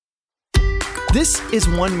This is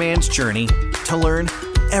one man's journey to learn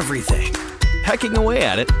everything, pecking away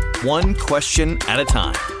at it one question at a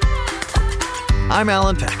time. I'm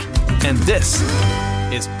Alan Peck, and this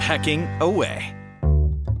is Pecking Away.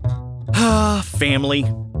 Family.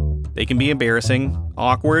 They can be embarrassing,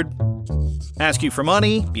 awkward, ask you for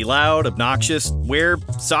money, be loud, obnoxious, wear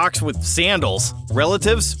socks with sandals.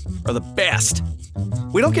 Relatives are the best.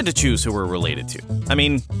 We don't get to choose who we're related to. I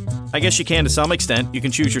mean, I guess you can to some extent. You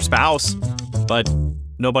can choose your spouse, but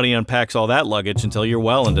nobody unpacks all that luggage until you're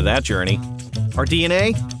well into that journey. Our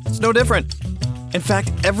DNA, it's no different. In fact,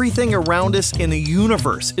 everything around us in the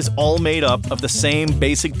universe is all made up of the same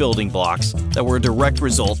basic building blocks that were a direct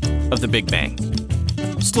result of the Big Bang.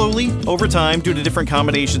 Slowly, over time, due to different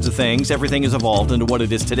combinations of things, everything has evolved into what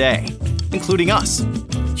it is today, including us,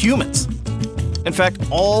 humans. In fact,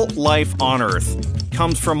 all life on Earth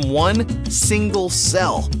comes from one single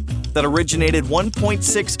cell that originated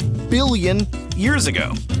 1.6 billion years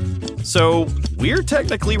ago. So, we're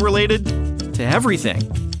technically related to everything.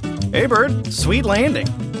 Hey, bird, sweet landing.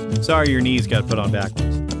 Sorry your knees got put on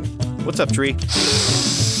backwards. What's up, tree?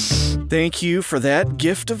 Thank you for that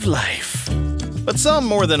gift of life. But some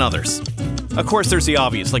more than others. Of course, there's the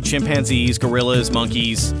obvious, like chimpanzees, gorillas,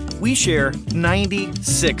 monkeys. We share 96%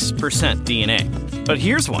 DNA. But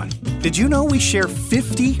here's one. Did you know we share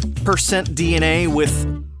 50% DNA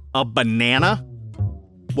with a banana?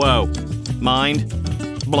 Whoa. Mind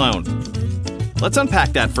blown. Let's unpack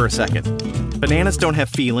that for a second. Bananas don't have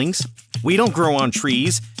feelings. We don't grow on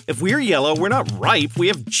trees. If we're yellow, we're not ripe. We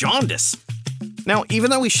have jaundice. Now, even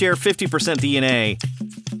though we share 50% DNA,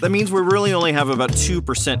 that means we really only have about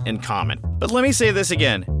 2% in common. But let me say this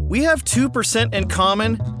again. We have 2% in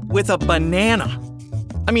common with a banana.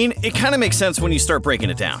 I mean, it kind of makes sense when you start breaking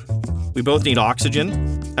it down. We both need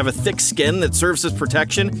oxygen, have a thick skin that serves as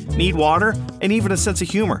protection, need water, and even a sense of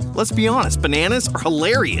humor. Let's be honest, bananas are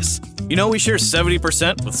hilarious. You know we share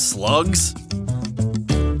 70% with slugs?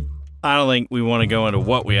 I don't think we want to go into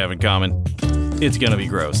what we have in common. It's gonna be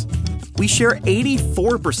gross. We share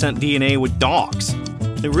 84% DNA with dogs.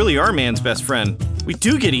 They really are man's best friend. We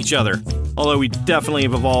do get each other, although we definitely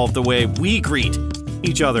have evolved the way we greet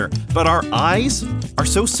each other. But our eyes are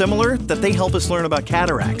so similar that they help us learn about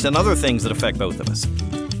cataracts and other things that affect both of us.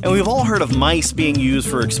 And we've all heard of mice being used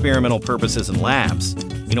for experimental purposes in labs.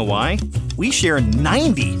 You know why? We share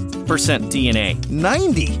 90% DNA.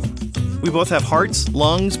 90! We both have hearts,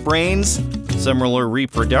 lungs, brains, similar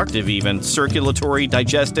reproductive even, circulatory,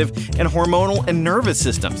 digestive, and hormonal and nervous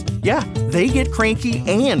systems. Yeah, they get cranky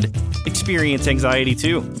and experience anxiety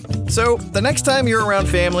too. So, the next time you're around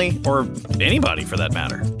family, or anybody for that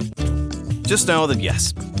matter, just know that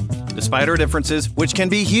yes, despite our differences, which can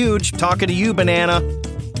be huge, talking to you, banana,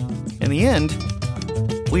 in the end,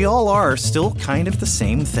 we all are still kind of the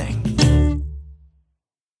same thing.